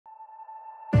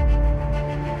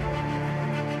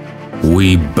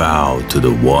We bow to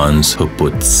the ones who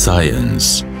put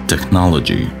science,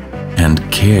 technology,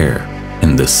 and care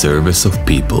in the service of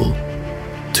people.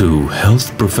 To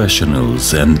health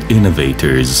professionals and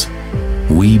innovators,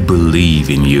 we believe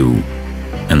in you,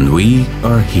 and we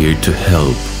are here to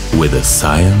help with a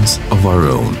science of our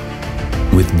own,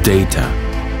 with data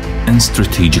and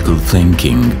strategical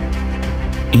thinking,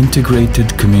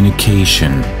 integrated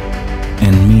communication,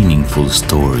 and meaningful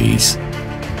stories.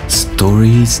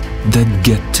 Stories that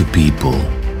get to people.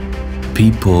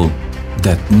 People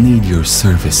that need your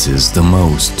services the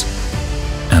most.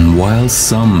 And while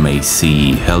some may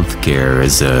see healthcare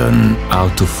as an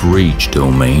out-of-reach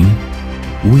domain,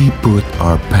 we put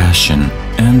our passion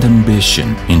and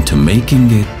ambition into making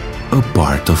it a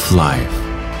part of life.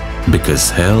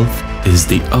 Because health is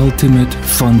the ultimate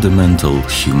fundamental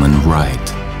human right.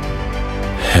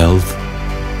 Health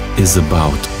is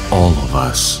about all of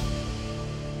us.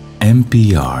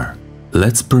 MPR.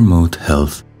 Let's promote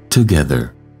health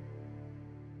together.